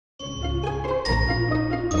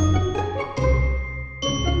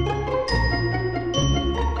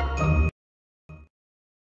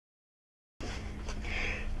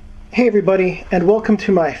Hey everybody, and welcome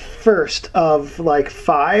to my first of like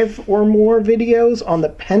 5 or more videos on the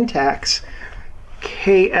Pentax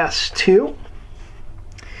K-S2.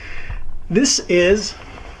 This is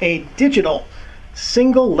a digital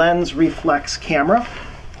single lens reflex camera.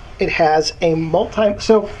 It has a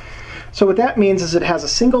so what that means is it has a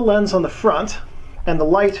single lens on the front, and the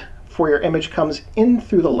light for your image comes in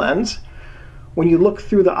through the lens. When you look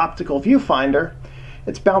through the optical viewfinder,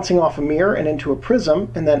 it's bouncing off a mirror and into a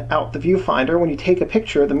prism and then out the viewfinder. When you take a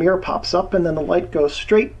picture, the mirror pops up and then the light goes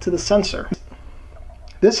straight to the sensor.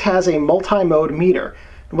 This has a multi-mode meter.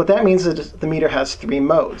 And what that means is the meter has 3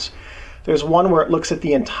 modes. There's one where it looks at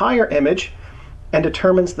the entire image and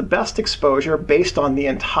determines the best exposure based on the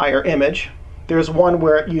entire image. There's one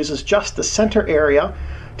where it uses just the center area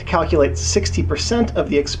to calculate 60% of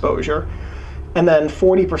the exposure, and then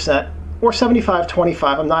 40% or 75-25,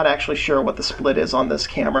 I'm not actually sure what the split is on this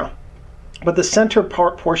camera. But the center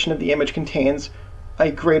portion of the image contains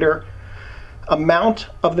a greater amount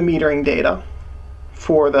of the metering data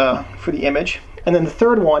for the image. And then the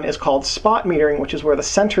third one is called spot metering, which is where the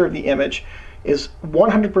center of the image is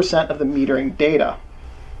 100% of the metering data.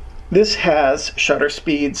 This has shutter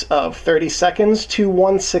speeds of 30 seconds to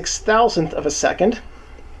 1/6000th of a second.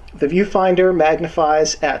 The viewfinder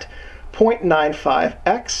magnifies at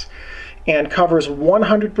 0.95x and covers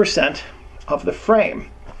 100% of the frame.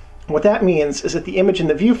 What that means is that the image in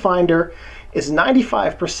the viewfinder is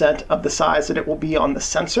 95% of the size that it will be on the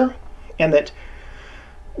sensor, and that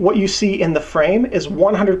what you see in the frame is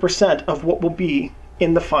 100% of what will be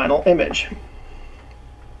in the final image.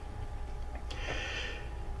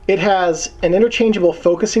 It has an interchangeable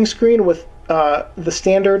focusing screen with the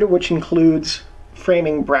standard, which includes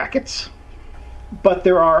framing brackets. But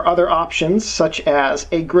there are other options, such as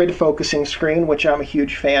a grid focusing screen, which I'm a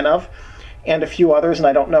huge fan of, and a few others, and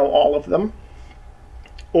I don't know all of them,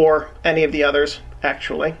 or any of the others,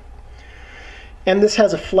 actually. And this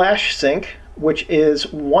has a flash sync, which is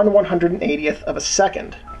 1/180th of a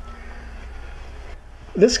second.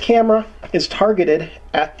 This camera is targeted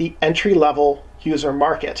at the entry-level user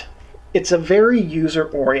market. It's a very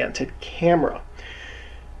user-oriented camera.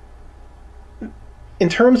 In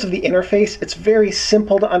terms of the interface, it's very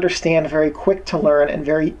simple to understand, very quick to learn, and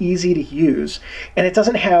very easy to use. And it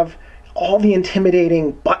doesn't have all the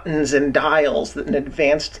intimidating buttons and dials that an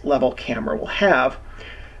advanced level camera will have.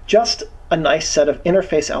 Just a nice set of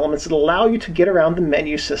interface elements that allow you to get around the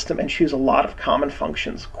menu system and choose a lot of common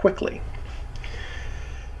functions quickly.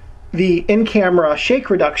 The in-camera shake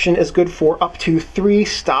reduction is good for up to 3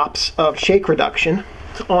 stops of shake reduction.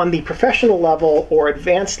 On the professional level or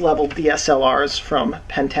advanced level DSLRs from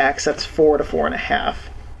Pentax, that's 4 to 4.5.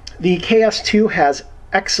 The KS2 has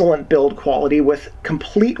excellent build quality with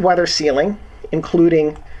complete weather sealing,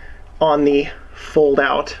 including on the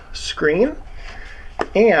fold-out screen,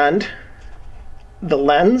 and the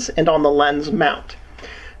lens, and on the lens mount.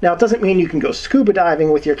 Now, it doesn't mean you can go scuba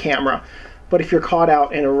diving with your camera, but if you're caught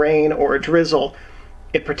out in a rain or a drizzle,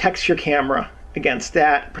 it protects your camera against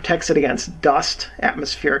that, protects it against dust,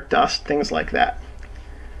 atmospheric dust, things like that.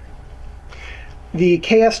 The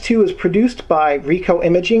KS2 is produced by Ricoh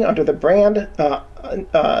Imaging under the brand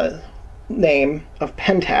name of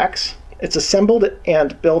Pentax. It's assembled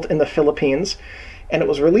and built in the Philippines, and it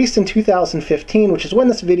was released in 2015, which is when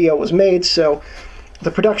this video was made, so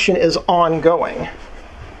the production is ongoing.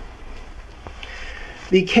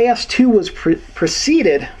 The KS2 was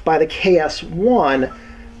preceded by the KS1,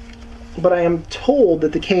 but I am told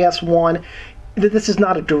that the KS1, that this is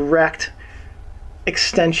not a direct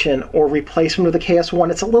extension or replacement of the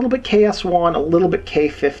KS1. It's a little bit KS1, a little bit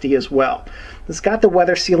K50 as well. It's got the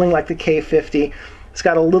weather sealing like the K50. It's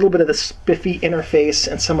got a little bit of the spiffy interface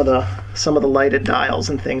and some of the lighted dials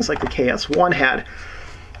and things like the KS1 had.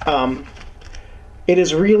 It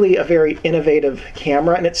is really a very innovative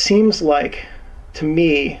camera, and it seems like, to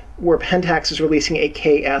me, where Pentax is releasing a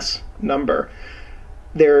KS number,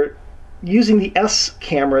 they're using the S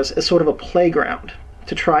cameras as sort of a playground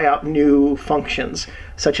to try out new functions,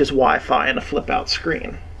 such as Wi-Fi and a flip-out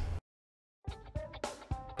screen.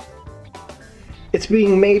 It's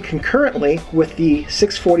being made concurrently with the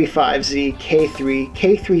 645Z K3,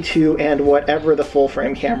 K32, and whatever the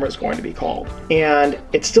full-frame camera is going to be called. And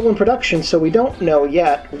it's still in production, so we don't know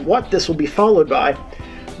yet what this will be followed by,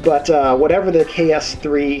 but whatever the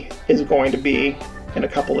KS3 is going to be in a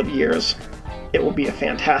couple of years, it will be a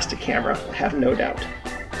fantastic camera, I have no doubt.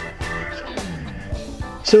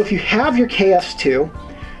 So if you have your KS2,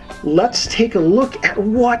 let's take a look at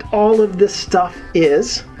what all of this stuff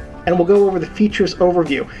is, and we'll go over the features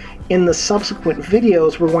overview. in the subsequent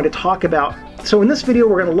videos, we're going to talk about, so in this video,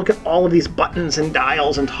 we're going to look at all of these buttons and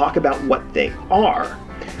dials and talk about what they are.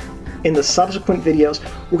 In the subsequent videos,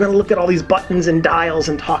 we're going to look at all these buttons and dials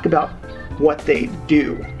and talk about what they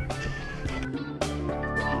do.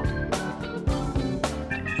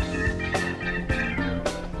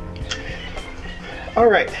 All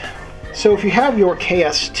right, so if you have your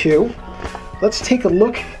KS2, let's take a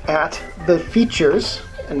look at the features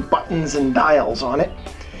and buttons and dials on it.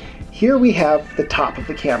 Here we have the top of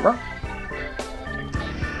the camera,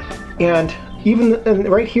 and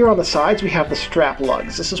right here on the sides we have the strap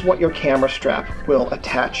lugs. This is what your camera strap will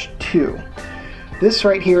attach to. This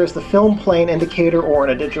right here is the film plane indicator, or in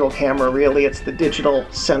a digital camera really it's the digital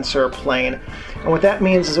sensor plane. And what that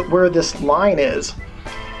means is that where this line is,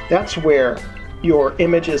 that's where your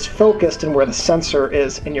image is focused and where the sensor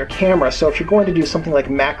is in your camera. So if you're going to do something like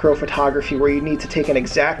macro photography where you need to take an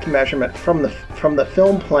exact measurement from the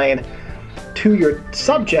film plane to your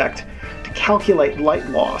subject to calculate light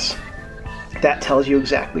loss, that tells you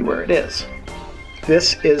exactly where it is.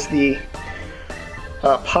 This is the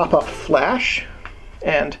pop-up flash,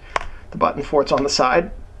 and the button for it's on the side.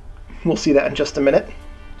 We'll see that in just a minute.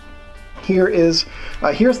 Here's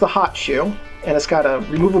the hot shoe, and it's got a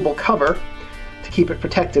removable cover to keep it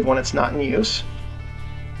protected when it's not in use.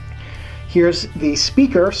 Here's the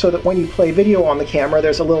speaker, so that when you play video on the camera,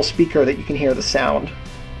 there's a little speaker that you can hear the sound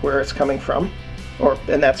where it's coming from,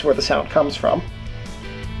 and that's where the sound comes from.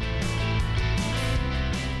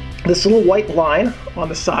 This little white line on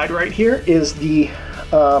the side right here is the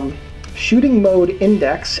shooting mode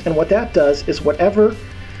index, and what that does is whatever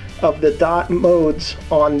of the dot modes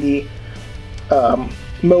on the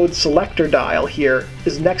mode selector dial here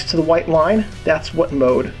is next to the white line, that's what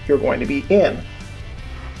mode you're going to be in.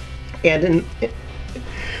 And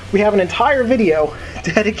we have an entire video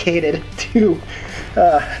dedicated to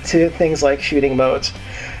things like shooting modes.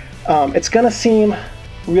 It's going to seem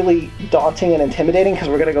really daunting and intimidating because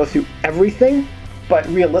we're going to go through everything, but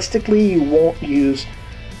realistically you won't use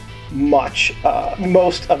most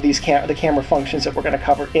of these the camera functions that we're going to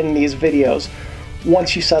cover in these videos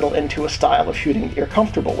once you settle into a style of shooting that you're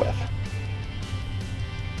comfortable with.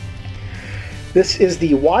 This is the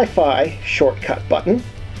Wi-Fi shortcut button.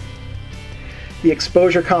 The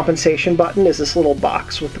exposure compensation button is this little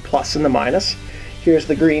box with the plus and the minus. Here's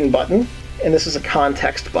the green button, and this is a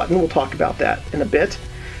context button. We'll talk about that in a bit,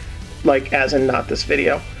 like as in not this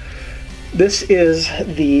video. This is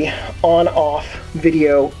the on-off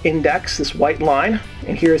video index, this white line,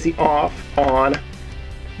 and here's the off-on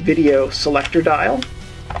video selector dial.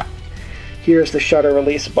 Here's the shutter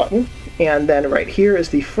release button, and then right here is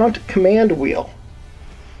the front command wheel.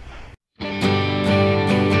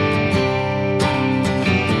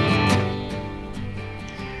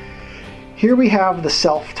 Here we have the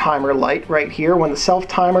self-timer light right here when the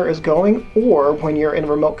self-timer is going, or when you're in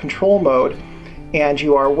remote control mode and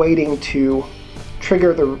you are waiting to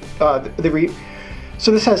trigger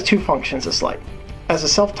so this has two functions, this light. As the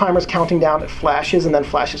self-timer is counting down, it flashes and then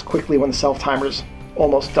flashes quickly when the self-timer's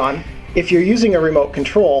almost done. If you're using a remote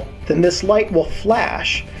control, then this light will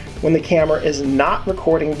flash when the camera is not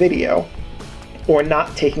recording video or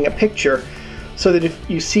not taking a picture, so that if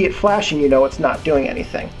you see it flashing, you know it's not doing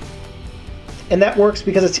anything. And that works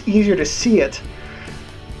because it's easier to see it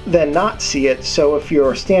than not see it. So if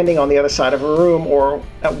you're standing on the other side of a room, or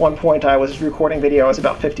at one point I was recording video, I was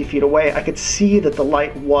about 50 feet away, I could see that the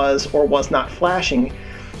light was or was not flashing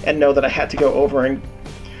and know that I had to go over and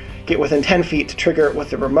get within 10 feet to trigger it with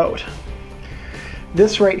the remote.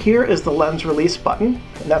 This right here is the lens release button,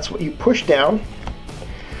 and that's what you push down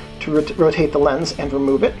to rotate the lens and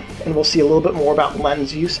remove it. And we'll see a little bit more about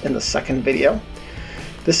lens use in the second video.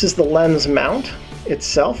 This is the lens mount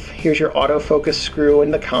itself. Here's your autofocus screw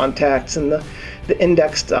and the contacts and the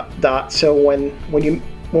index dot. So when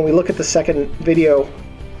we look at the second video,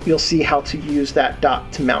 you'll see how to use that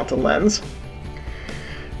dot to mount a lens.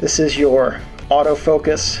 This is your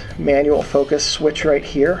autofocus manual focus switch right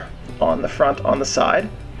here on the front, on the side.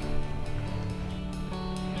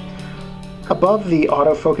 Above the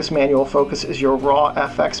autofocus manual focus is your raw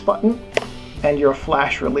FX button and your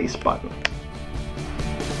flash release button.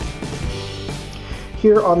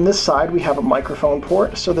 Here on this side we have a microphone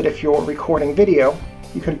port, so that if you're recording video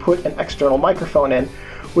you can put an external microphone in,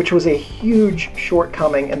 which was a huge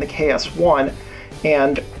shortcoming in the KS1,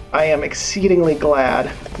 and I am exceedingly glad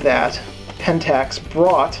that Pentax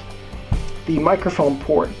brought the microphone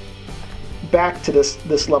port back to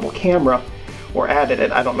this level camera, or added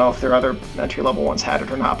it. I don't know if their other entry-level ones had it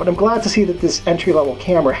or not, but I'm glad to see that this entry-level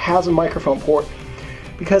camera has a microphone port,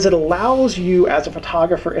 because it allows you as a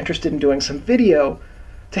photographer interested in doing some video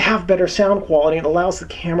to have better sound quality. It allows the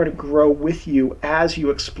camera to grow with you as you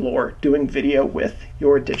explore doing video with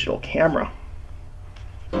your digital camera.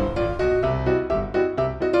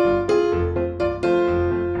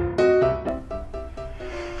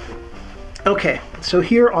 Okay, so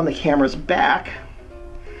here on the camera's back,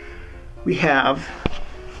 we have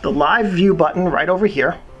the live view button right over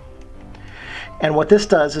here. And what this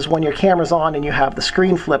does is when your camera's on and you have the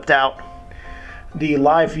screen flipped out, the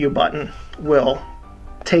live view button will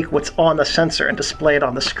take what's on the sensor and display it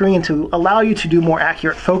on the screen to allow you to do more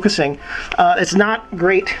accurate focusing. It's not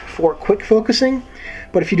great for quick focusing,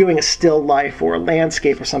 but if you're doing a still life or a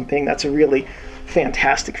landscape or something, that's a really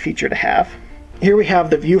fantastic feature to have. Here we have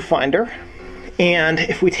the viewfinder, and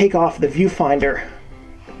if we take off the viewfinder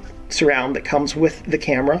surround that comes with the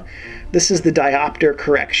camera, this is the diopter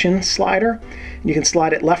correction slider. You can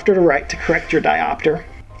slide it left or to right to correct your diopter.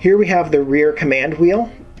 Here we have the rear command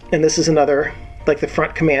wheel, and this is another, like the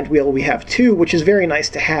front command wheel we have too, which is very nice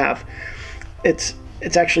to have. It's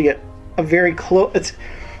actually a very close,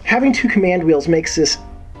 having two command wheels makes this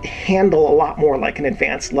handle a lot more like an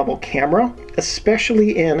advanced level camera,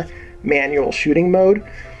 especially in manual shooting mode.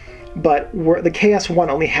 But the KS1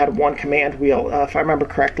 only had one command wheel, if I remember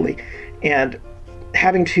correctly, and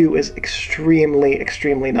having two is extremely,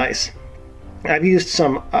 extremely nice. I've used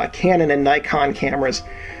some Canon and Nikon cameras,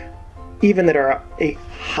 even that are a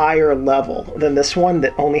higher level than this one,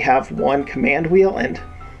 that only have one command wheel, and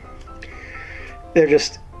they're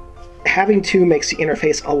just, having two makes the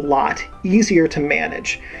interface a lot easier to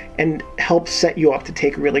manage and helps set you up to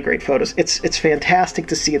take really great photos. It's fantastic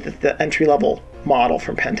to see that the entry-level model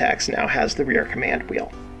from Pentax now has the rear command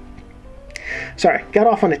wheel. Sorry, got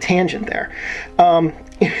off on a tangent there.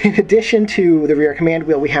 In addition to the rear command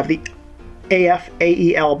wheel, we have the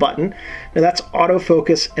AF/AEL button. Now that's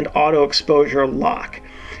autofocus and auto exposure lock.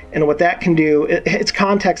 And what that can do, it's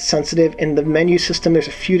context sensitive. In the menu system, there's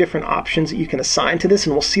a few different options that you can assign to this,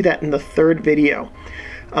 and we'll see that in the third video.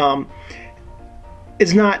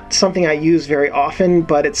 It's not something I use very often,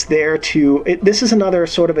 but it's there to, this is another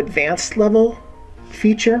sort of advanced level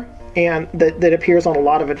feature, and that appears on a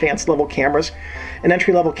lot of advanced level cameras. An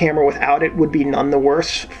entry level camera without it would be none the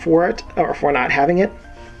worse for it, or for not having it.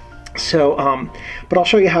 So, but I'll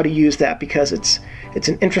show you how to use that, because it's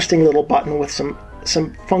an interesting little button with some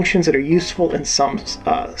functions that are useful in some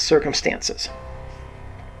circumstances.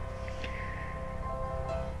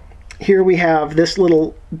 Here we have this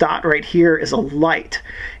little dot right here is a light,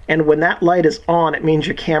 and when that light is on, it means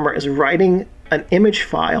your camera is writing an image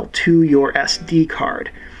file to your SD card.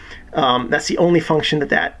 That's the only function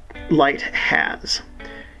that light has.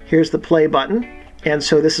 Here's the play button, and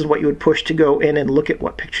so this is what you would push to go in and look at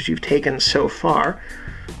what pictures you've taken so far.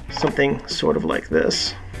 Something sort of like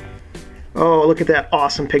this. Oh, look at that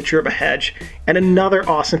awesome picture of a hedge. And another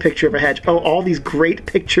awesome picture of a hedge. Oh, all these great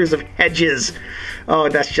pictures of hedges. Oh,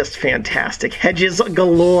 that's just fantastic. Hedges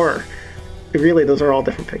galore. Really, those are all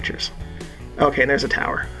different pictures. Okay, and there's a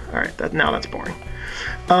tower. All right, now that's boring.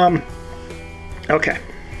 Okay,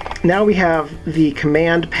 now we have the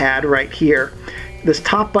command pad right here. This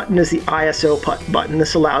top button is the ISO button.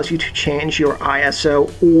 This allows you to change your ISO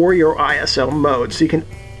or your ISO mode. So you can,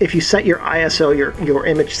 if you set your ISO, your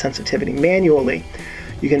image sensitivity manually,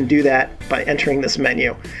 you can do that by entering this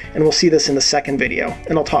menu. And we'll see this in the second video.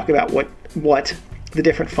 And I'll talk about what the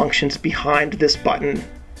different functions behind this button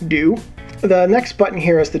do. The next button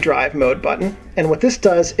here is the drive mode button. And what this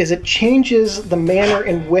does is it changes the manner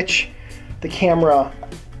in which the camera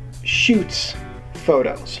shoots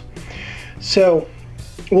photos. So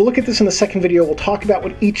we'll look at this in the second video. We'll talk about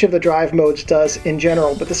what each of the drive modes does in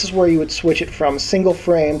general, but this is where you would switch it from single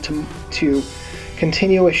frame to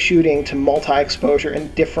continuous shooting to multi-exposure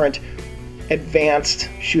and different advanced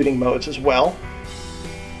shooting modes as well.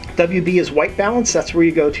 WB is white balance. That's where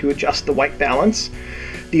you go to adjust the white balance.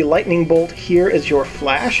 The lightning bolt here is your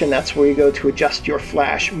flash, and that's where you go to adjust your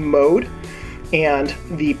flash mode. And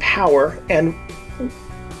the power, and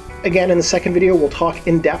again in the second video we'll talk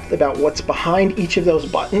in depth about what's behind each of those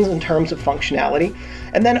buttons in terms of functionality.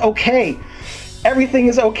 And then OK. Everything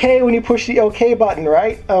is OK when you push the OK button,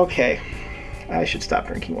 right? OK. I should stop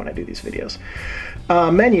drinking when I do these videos.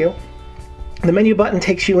 Menu. The menu button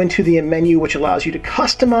takes you into the menu, which allows you to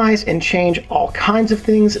customize and change all kinds of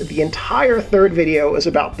things. The entire third video is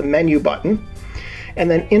about the menu button.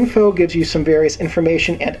 And then info gives you some various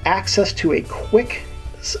information and access to a quick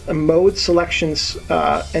mode selections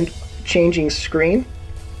and changing screen.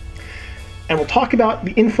 And we'll talk about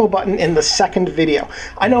the info button in the second video.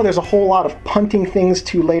 I know there's a whole lot of punting things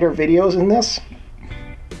to later videos in this,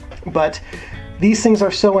 but these things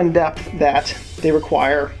are so in depth that they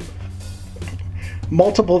require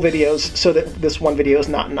multiple videos so that this one video is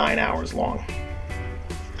not 9 hours long.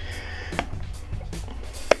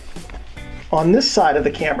 On this side of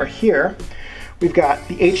the camera here, we've got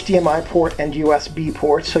the HDMI port and USB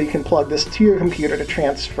port, so you can plug this to your computer to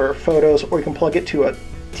transfer photos, or you can plug it to a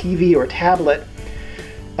TV or tablet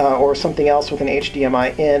or something else with an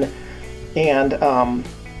HDMI in, and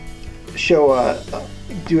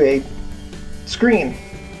do a screen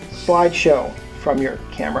slideshow from your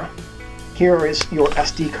camera. Here is your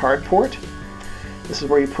SD card port. This is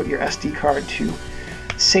where you put your SD card to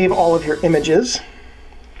save all of your images.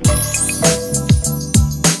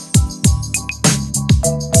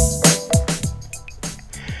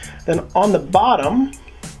 Then on the bottom,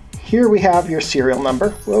 here we have your serial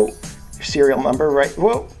number. Whoa, your serial number, right?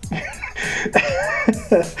 Whoa.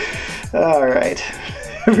 All right,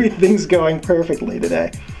 everything's going perfectly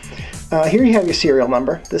today. Here you have your serial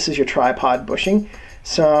number. This is your tripod bushing,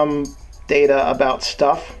 some data about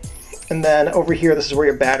stuff. And then over here, this is where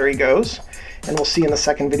your battery goes. And we'll see in the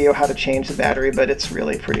second video how to change the battery, but it's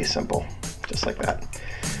really pretty simple, just like that.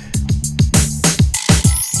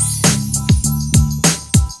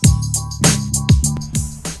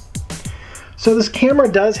 So this camera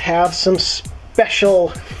does have some special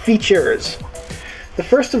features. The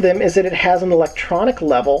first of them is that it has an electronic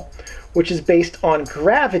level, which is based on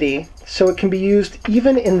gravity, so it can be used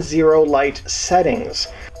even in zero light settings.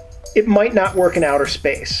 It might not work in outer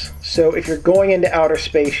space. So if you're going into outer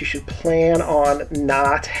space, you should plan on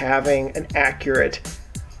not having an accurate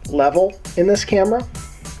level in this camera.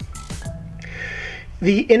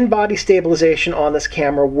 The in-body stabilization on this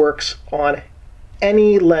camera works on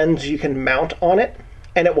any lens you can mount on it,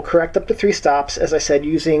 and it will correct up to 3 stops, as I said,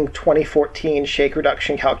 using 2014 shake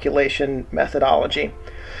reduction calculation methodology.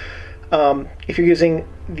 If you're using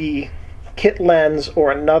the kit lens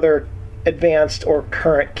or another advanced or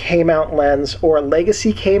current K-mount lens or a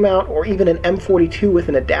legacy K-mount or even an M42 with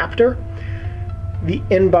an adapter, the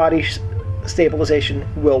in-body stabilization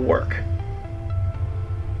will work.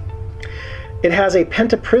 It has a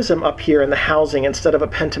pentaprism up here in the housing instead of a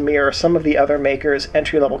pentamirror. Some of the other makers'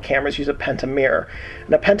 entry-level cameras use a pentamirror.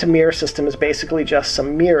 And a pentamirror system is basically just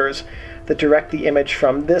some mirrors that direct the image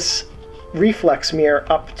from this reflex mirror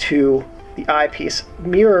up to the eyepiece.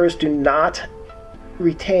 Mirrors do not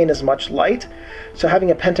retain as much light, so having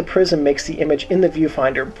a pentaprism makes the image in the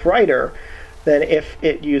viewfinder brighter than if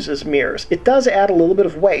it uses mirrors. It does add a little bit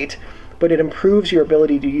of weight, but it improves your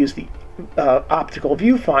ability to use the optical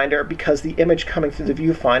viewfinder because the image coming through the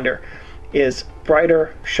viewfinder is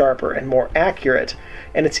brighter, sharper, and more accurate,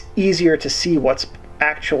 and it's easier to see what's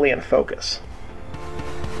actually in focus.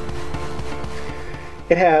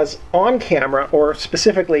 It has on camera, or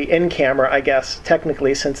specifically in camera, I guess,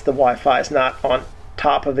 technically, since the Wi-Fi is not on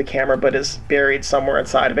top of the camera but is buried somewhere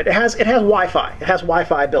inside of it. It has Wi-Fi. It has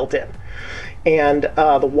Wi-Fi built in. And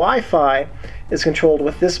the Wi-Fi is controlled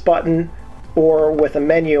with this button or with a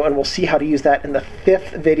menu, and we'll see how to use that in the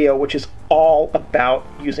 5th video, which is all about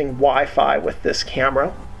using Wi-Fi with this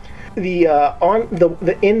camera. The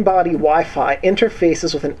in-body Wi-Fi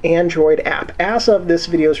interfaces with an Android app. As of this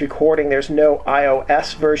video's recording, there's no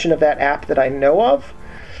iOS version of that app that I know of,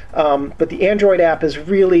 but the Android app is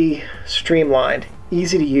really streamlined,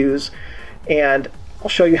 easy to use, and I'll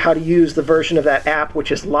show you how to use the version of that app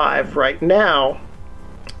which is live right now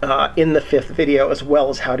in the 5th video, as well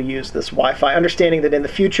as how to use this Wi-Fi. Understanding that in the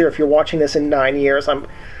future, if you're watching this in 9 years,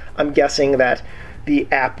 I'm guessing that the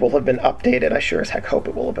app will have been updated. I sure as heck hope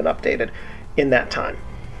it will have been updated in that time.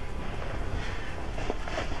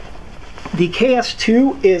 The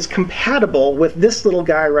KS2 is compatible with this little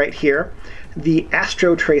guy right here, the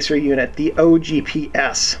Astro Tracer unit, the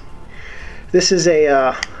OGPS. This is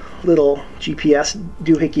a little GPS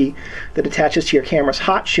doohickey that attaches to your camera's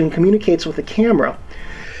hot shoe and communicates with the camera.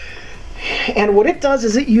 And what it does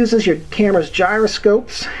is it uses your camera's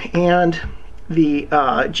gyroscopes and the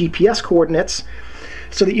GPS coordinates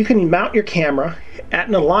so that you can mount your camera at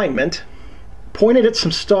an alignment, point it at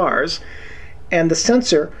some stars, and the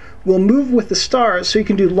sensor will move with the stars so you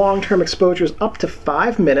can do long-term exposures up to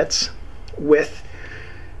 5 minutes with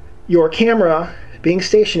your camera being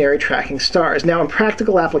stationary tracking stars. Now in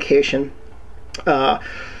practical application, I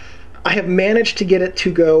have managed to get it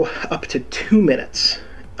to go up to 2 minutes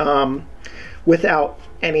without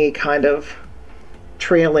any kind of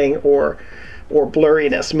trailing or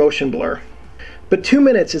blurriness, motion blur. But 2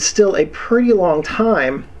 minutes is still a pretty long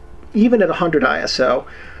time, even at 100 ISO,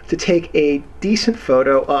 to take a decent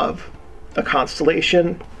photo of a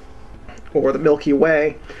constellation or the Milky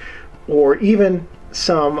Way, or even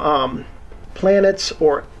some planets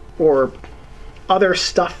or other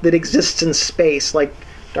stuff that exists in space, like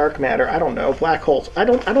dark matter, I don't know, black holes. I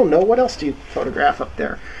don't know. What else do you photograph up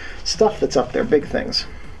there? Stuff that's up there, big things,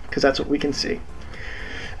 because that's what we can see.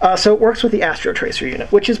 So it works with the Astro Tracer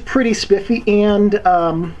unit, which is pretty spiffy, and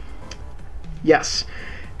yes,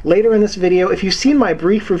 later in this video, if you've seen my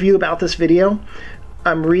brief review about this video,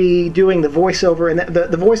 I'm redoing the voiceover, and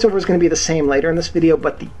the voiceover is going to be the same later in this video,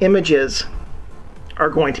 but the images are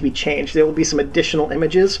going to be changed. There will be some additional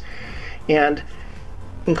images, and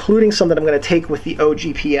including some that I'm going to take with the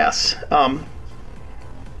OGPS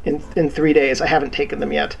in 3 days. I haven't taken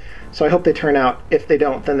them yet, so I hope they turn out. If they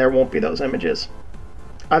don't, then there won't be those images.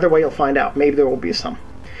 Either way, you'll find out. Maybe there will be some.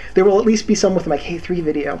 There will at least be some with my K3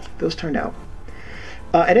 video. Those turned out.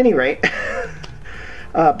 At any rate,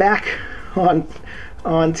 back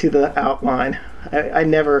on to the outline. I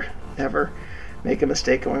never make a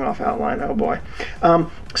mistake going off outline. Oh boy.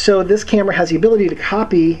 So this camera has the ability to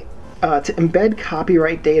embed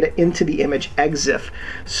copyright data into the image EXIF.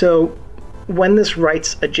 So when this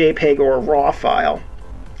writes a JPEG or a RAW file,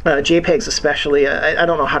 JPEGs especially, I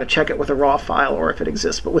don't know how to check it with a RAW file or if it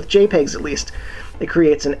exists, but with JPEGs at least, it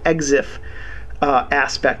creates an EXIF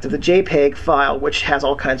aspect of the JPEG file, which has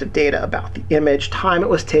all kinds of data about the image, time it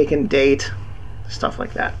was taken, date, stuff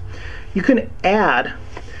like that. You can add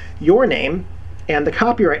your name and the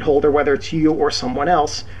copyright holder, whether it's you or someone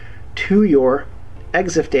else, to your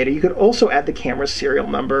EXIF data. You could also add the camera's serial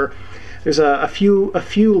number. There's a few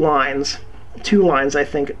lines, 2 lines I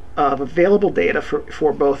think, of available data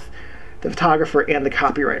for both the photographer and the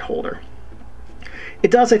copyright holder.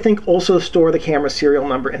 It does, I think, also store the camera serial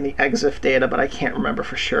number in the EXIF data, but I can't remember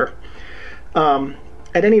for sure.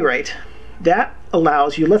 At any rate, that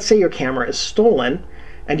allows you, let's say your camera is stolen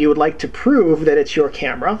and you would like to prove that it's your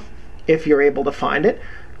camera. If you're able to find it,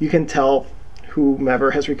 you can tell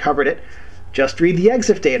whomever has recovered it, just read the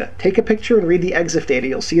EXIF data. Take a picture and read the EXIF data.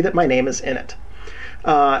 You'll see that my name is in it.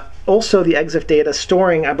 Also, the EXIF data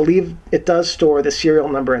storing, I believe it does store the serial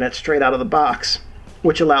number in it straight out of the box,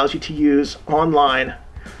 which allows you to use online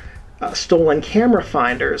stolen camera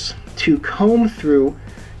finders to comb through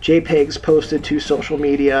JPEGs posted to social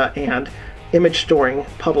media and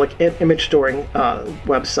public image storing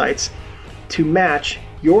websites to match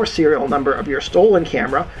your serial number of your stolen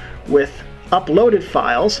camera with uploaded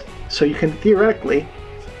files, so you can theoretically,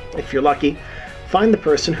 if you're lucky, find the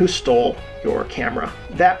person who stole your camera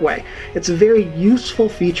that way. It's a very useful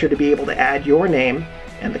feature to be able to add your name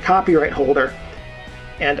and the copyright holder,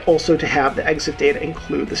 and also to have the EXIF data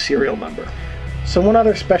include the serial number. So one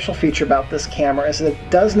other special feature about this camera is that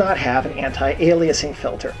it does not have an anti-aliasing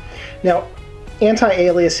filter. Now,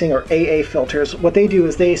 anti-aliasing or AA filters, what they do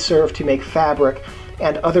is they serve to make fabric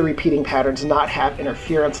and other repeating patterns not have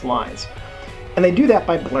interference lines. And they do that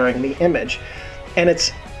by blurring the image. And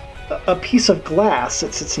it's a piece of glass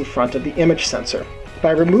that sits in front of the image sensor.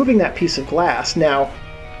 By removing that piece of glass, now,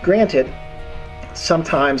 granted,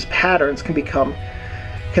 sometimes patterns can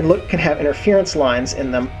have interference lines in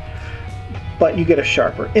them, but you get a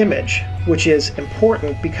sharper image, which is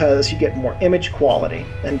important because you get more image quality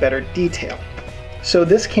and better detail. So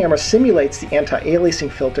this camera simulates the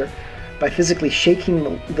anti-aliasing filter by physically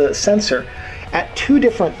shaking the sensor at 2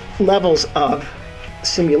 different levels of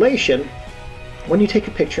simulation when you take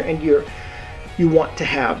a picture and you want to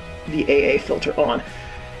have the AA filter on.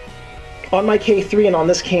 On my K3 and on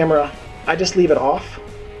this camera, I just leave it off,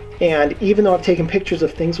 and even though I've taken pictures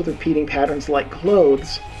of things with repeating patterns like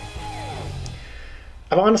clothes,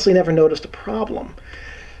 I've honestly never noticed a problem.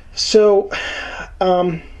 So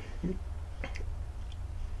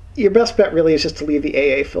your best bet really is just to leave the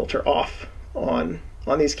AA filter off on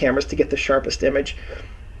these cameras to get the sharpest image,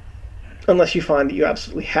 unless you find that you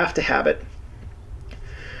absolutely have to have it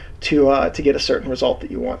to get a certain result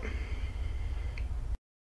that you want.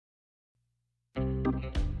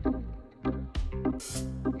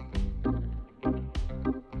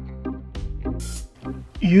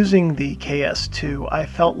 Using the KS2, I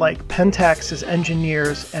felt like Pentax's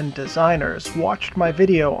engineers and designers watched my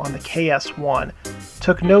video on the KS1,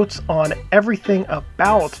 took notes on everything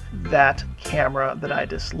about that camera that I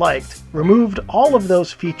disliked, removed all of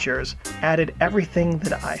those features, added everything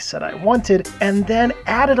that I said I wanted, and then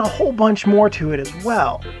added a whole bunch more to it as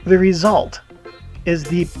well. The result is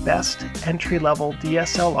the best entry-level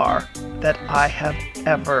DSLR that I have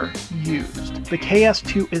ever used. The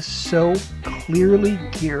KS2 is so clearly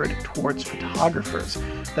geared towards photographers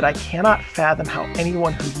that I cannot fathom how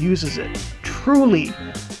anyone who uses it, truly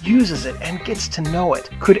uses it and gets to know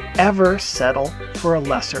it, could ever settle for a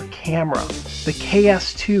lesser camera. The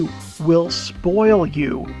KS2 will spoil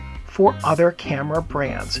you for other camera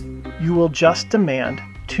brands. You will just demand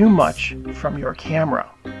too much from your camera.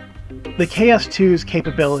 The KS2's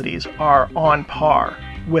capabilities are on par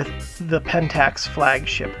with the Pentax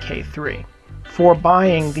flagship K3. For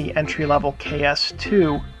buying the entry-level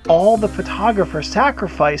KS2, all the photographer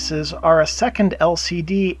sacrifices are a second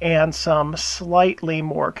LCD and some slightly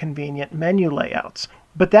more convenient menu layouts.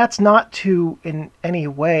 But that's not to in any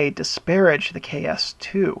way disparage the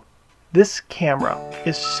KS2. This camera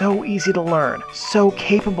is so easy to learn, so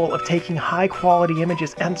capable of taking high-quality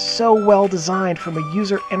images, and so well designed from a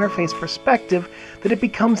user interface perspective that it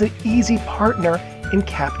becomes an easy partner in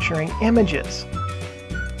capturing images.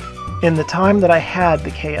 In the time that I had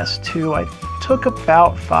the KS2, I took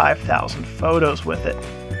about 5,000 photos with it.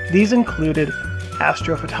 These included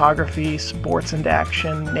astrophotography, sports and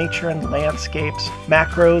action, nature and landscapes,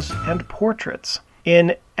 macros, and portraits.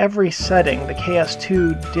 In every setting, the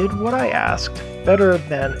KS2 did what I asked, better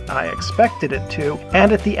than I expected it to,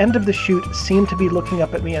 and at the end of the shoot seemed to be looking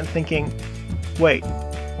up at me and thinking, wait,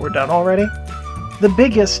 we're done already? The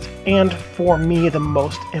biggest, and for me the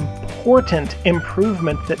most important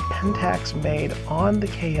improvement that Pentax made on the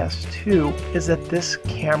KS2 is that this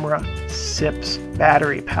camera sips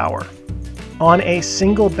battery power. On a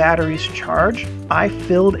single battery's charge, I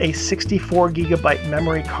filled a 64GB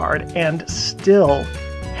memory card and still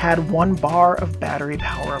had 1 bar of battery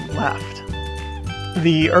power left.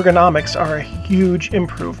 The ergonomics are a huge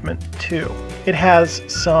improvement too. It has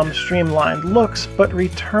some streamlined looks, but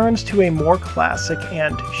returns to a more classic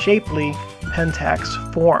and shapely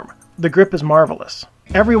Pentax form. The grip is marvelous.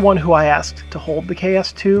 Everyone who I asked to hold the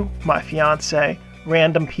KS2, my fiance,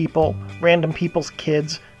 random people's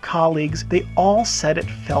kids, colleagues, they all said it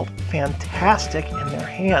felt fantastic in their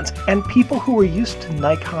hands. And people who were used to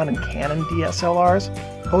Nikon and Canon DSLRs,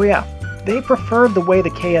 oh yeah, they preferred the way the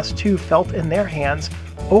KS2 felt in their hands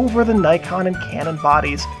over the Nikon and Canon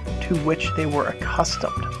bodies to which they were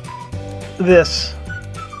accustomed. This,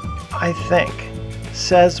 I think,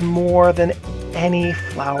 says more than any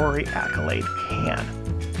flowery accolade can.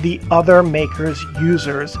 The other makers'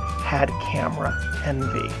 users had camera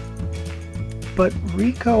envy. But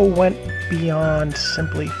Ricoh went beyond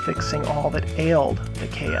simply fixing all that ailed the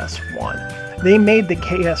KS1. They made the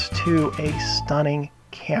KS2 a stunning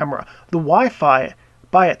camera. The Wi-Fi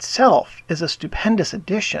by itself is a stupendous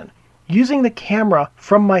addition. Using the camera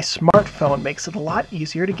from my smartphone makes it a lot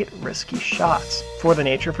easier to get risky shots. For the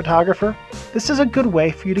nature photographer, this is a good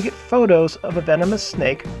way for you to get photos of a venomous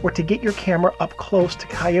snake or to get your camera up close to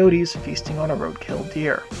coyotes feasting on a roadkill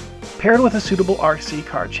deer. Paired with a suitable RC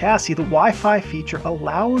car chassis, the Wi-Fi feature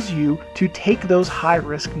allows you to take those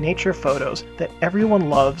high-risk nature photos that everyone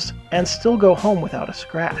loves and still go home without a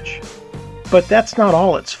scratch. But that's not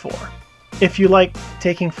all it's for. If you like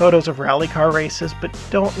taking photos of rally car races but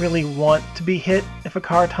don't really want to be hit if a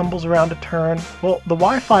car tumbles around a turn, well, the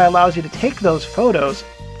Wi-Fi allows you to take those photos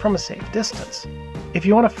from a safe distance. If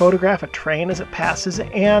you want to photograph a train as it passes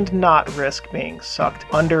and not risk being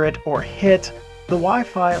sucked under it or hit, the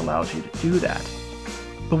Wi-Fi allows you to do that.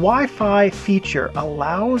 The Wi-Fi feature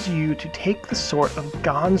allows you to take the sort of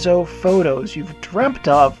gonzo photos you've dreamt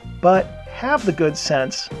of, but have the good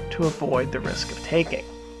sense to avoid the risk of taking.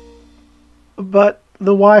 But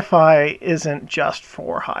the Wi-Fi isn't just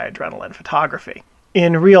for high adrenaline photography.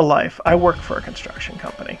 In real life, I work for a construction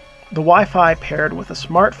company. The Wi-Fi paired with a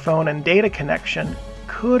smartphone and data connection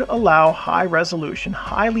could allow high-resolution,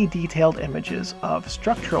 highly detailed images of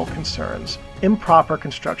structural concerns, improper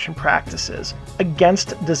construction practices,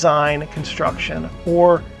 against design construction,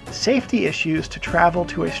 or safety issues to travel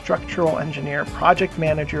to a structural engineer, project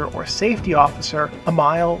manager, or safety officer a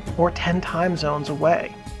mile or 10 time zones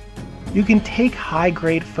away. You can take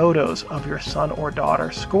high-grade photos of your son or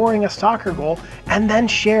daughter scoring a soccer goal and then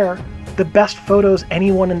share the best photos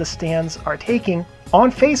anyone in the stands are taking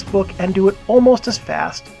on Facebook and do it almost as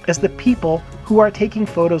fast as the people who are taking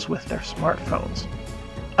photos with their smartphones.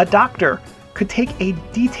 A doctor could take a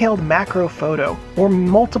detailed macro photo or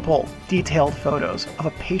multiple detailed photos of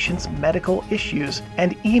a patient's medical issues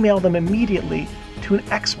and email them immediately to an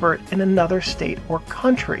expert in another state or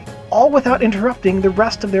country, all without interrupting the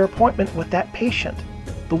rest of their appointment with that patient.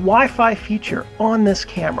 The Wi-Fi feature on this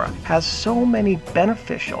camera has so many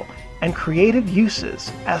beneficial and creative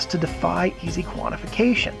uses as to defy easy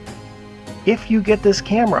quantification. If you get this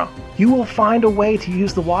camera, you will find a way to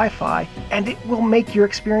use the Wi-Fi, and it will make your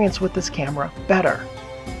experience with this camera better.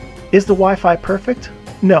 Is the Wi-Fi perfect?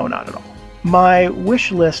 No, not at all. My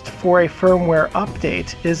wish list for a firmware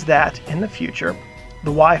update is that, in the future, the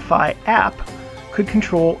Wi-Fi app could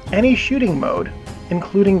control any shooting mode,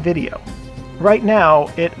 including video. Right now,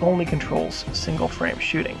 it only controls single-frame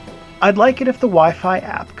shooting. I'd like it if the Wi-Fi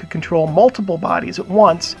app could control multiple bodies at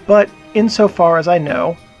once, but insofar as I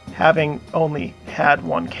know, having only had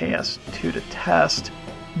one KS2 to test,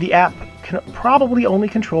 the app can probably only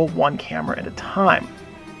control one camera at a time.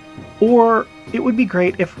 Or it would be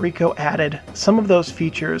great if Ricoh added some of those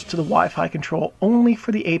features to the Wi-Fi control only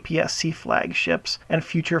for the APS-C flagships and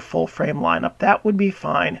future full-frame lineup. That would be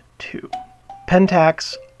fine too.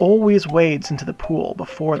 Pentax always wades into the pool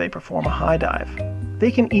before they perform a high dive.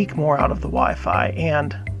 They can eke more out of the Wi-Fi,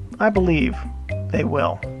 and I believe they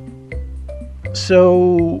will.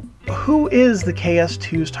 So, who is the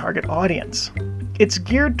KS2's target audience? It's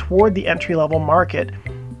geared toward the entry-level market,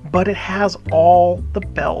 but it has all the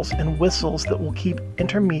bells and whistles that will keep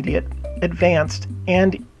intermediate, advanced,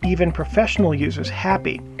 and even professional users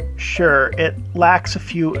happy. Sure, it lacks a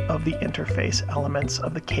few of the interface elements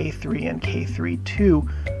of the K3 and K3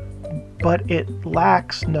 II, but it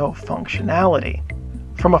lacks no functionality.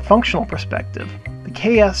 From a functional perspective, the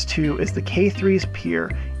KS2 is the K3's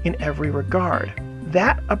peer in every regard.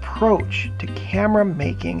 That approach to camera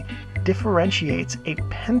making differentiates a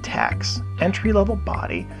Pentax entry-level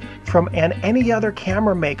body from any other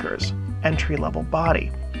camera maker's entry-level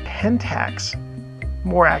body. Pentax,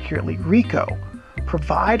 more accurately Ricoh,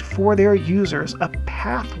 provide for their users a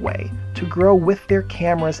pathway to grow with their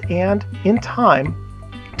cameras and, in time,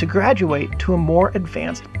 to graduate to a more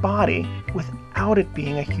advanced body without it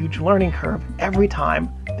being a huge learning curve every time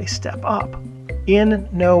they step up. In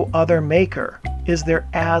no other maker is there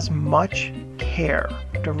as much care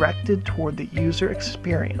directed toward the user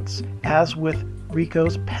experience as with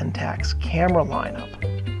Ricoh's Pentax camera lineup.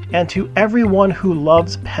 And to everyone who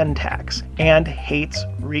loves Pentax and hates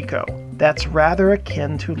Ricoh, that's rather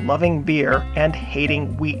akin to loving beer and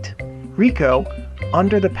hating wheat. Ricoh,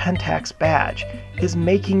 under the Pentax badge, is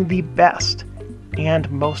making the best and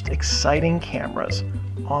most exciting cameras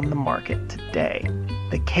on the market today.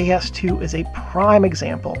 The KS2 is a prime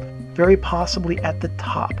example, very possibly at the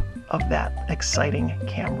top of that exciting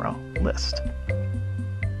camera list.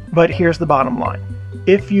 But here's the bottom line.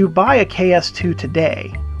 If you buy a KS2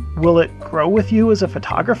 today, will it grow with you as a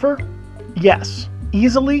photographer? Yes,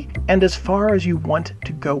 easily and as far as you want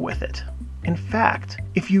to go with it. In fact,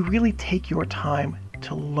 if you really take your time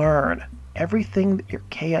to learn everything that your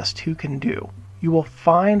KS2 can do, you will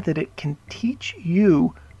find that it can teach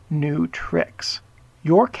you new tricks.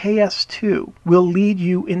 Your KS2 will lead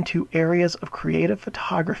you into areas of creative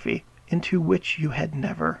photography into which you had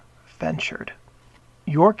never ventured.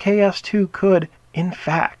 Your KS2 could, in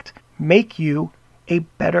fact, make you a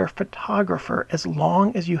better photographer as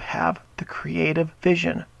long as you have the creative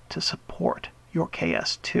vision to support your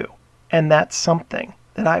KS2. And that's something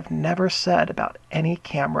that I've never said about any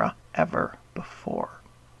camera ever before.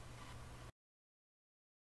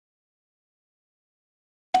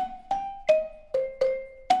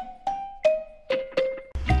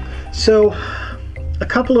 So, a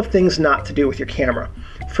couple of things not to do with your camera.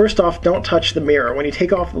 First off, don't touch the mirror. When you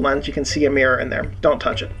take off the lens, you can see a mirror in there. Don't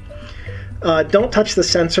touch it. Don't touch the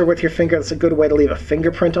sensor with your finger. That's a good way to leave a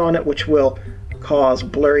fingerprint on it, which will cause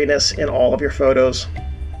blurriness in all of your photos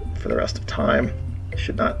for the rest of time. You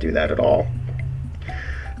should not do that at all.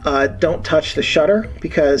 Don't touch the shutter,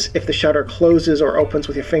 because if the shutter closes or opens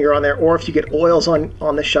with your finger on there, or if you get oils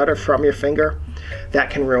on the shutter from your finger, that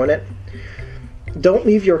can ruin it. Don't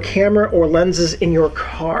leave your camera or lenses in your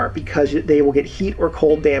car, because they will get heat or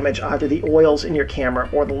cold damage. Either the oils in your camera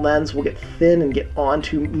or the lens will get thin and get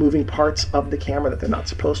onto moving parts of the camera that they're not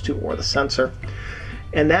supposed to, or the sensor.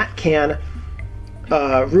 And that can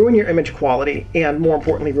ruin your image quality and, more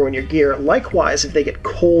importantly, ruin your gear. Likewise, if they get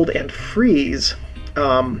cold and freeze,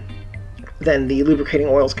 then the lubricating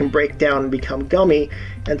oils can break down and become gummy,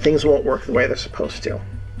 and things won't work the way they're supposed to.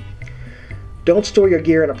 Don't store your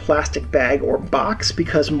gear in a plastic bag or box,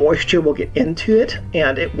 because moisture will get into it,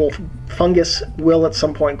 and fungus will at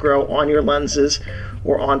some point grow on your lenses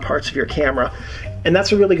or on parts of your camera. And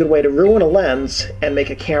that's a really good way to ruin a lens and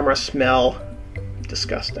make a camera smell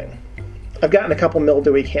disgusting. I've gotten a couple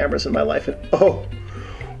mildewy cameras in my life, and oh,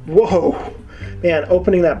 whoa, man,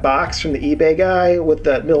 opening that box from the eBay guy with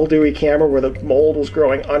that mildewy camera where the mold was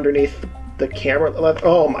growing underneath the camera,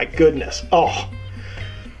 oh my goodness, oh.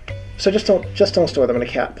 So just don't store them in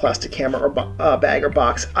a plastic camera or bag or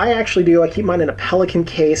box. I actually do. I keep mine in a Pelican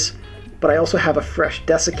case, but I also have a fresh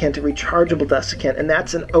desiccant, a rechargeable desiccant, and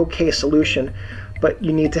that's an okay solution, but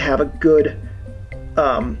you need to have a good,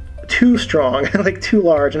 too strong, like too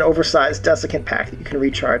large, an oversized desiccant pack that you can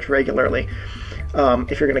recharge regularly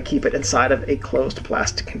if you're going to keep it inside of a closed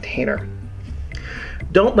plastic container.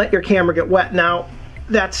 Don't let your camera get wet. Now,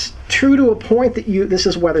 that's true to a point that this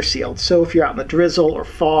is weather sealed. So if you're out in the drizzle or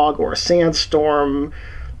fog or a sandstorm,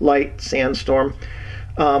 light sandstorm,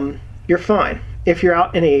 you're fine. if you're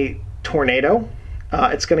out in a tornado,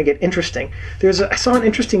 it's going to get interesting. I saw an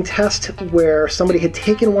interesting test where somebody had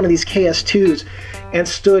taken one of these KS2s and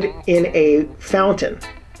stood in a fountain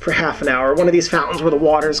for half an hour, one of these fountains where the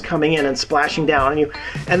water's coming in and splashing down on you,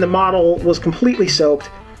 and the model was completely soaked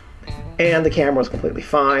and the camera was completely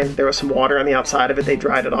fine. There was some water on the outside of it. They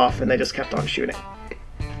dried it off and they just kept on shooting.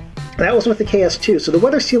 That was with the KS2. So the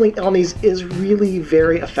weather sealing on these is really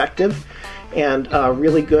very effective and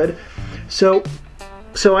really good. So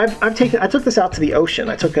I took this out to the ocean.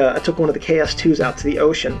 I took one of the KS2s out to the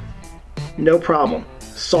ocean. No problem.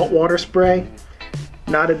 Saltwater spray,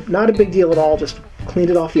 not a big deal at all. Just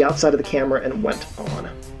cleaned it off the outside of the camera and went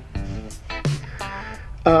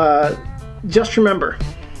on. Just remember,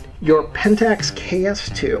 your Pentax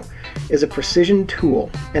K-S2 is a precision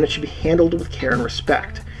tool, and it should be handled with care and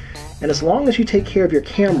respect. And as long as you take care of your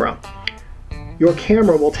camera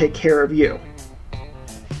will take care of you.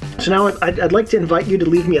 So now I'd like to invite you to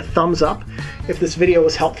leave me a thumbs up if this video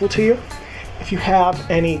was helpful to you. If you have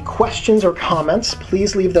any questions or comments,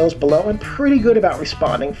 please leave those below. I'm pretty good about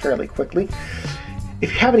responding fairly quickly.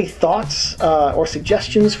 If you have any thoughts or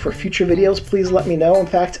suggestions for future videos, please let me know. In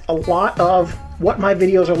fact, a lot of what my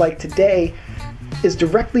videos are like today is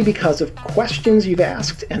directly because of questions you've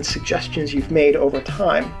asked and suggestions you've made over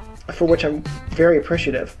time, for which I'm very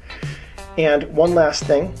appreciative. And one last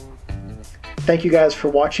thing, thank you guys for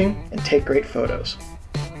watching, and take great photos.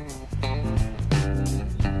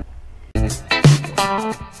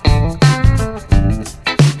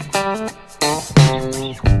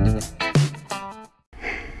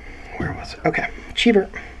 Where was it? Okay, Cheever.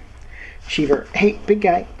 Hey, big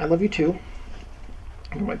guy, I love you too.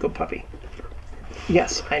 You're my good puppy.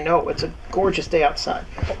 Yes, I know, it's a gorgeous day outside,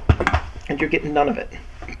 and you're getting none of it.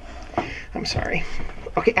 I'm sorry.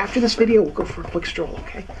 Okay, after this video, we'll go for a quick stroll,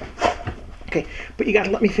 okay? Okay, but you gotta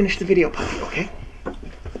let me finish the video, puppy, okay?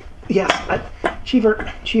 Yes,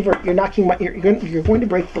 Cheever, you're knocking my, you're going to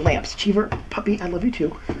break the lamps. Cheever, puppy, I love you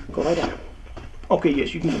too. Go lie down. Okay,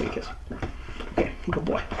 yes, you can give me a kiss. Okay, good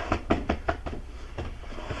boy.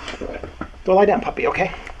 Go lie down, puppy,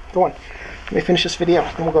 okay? Go on. Let me finish this video,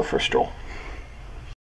 then we'll go for a stroll.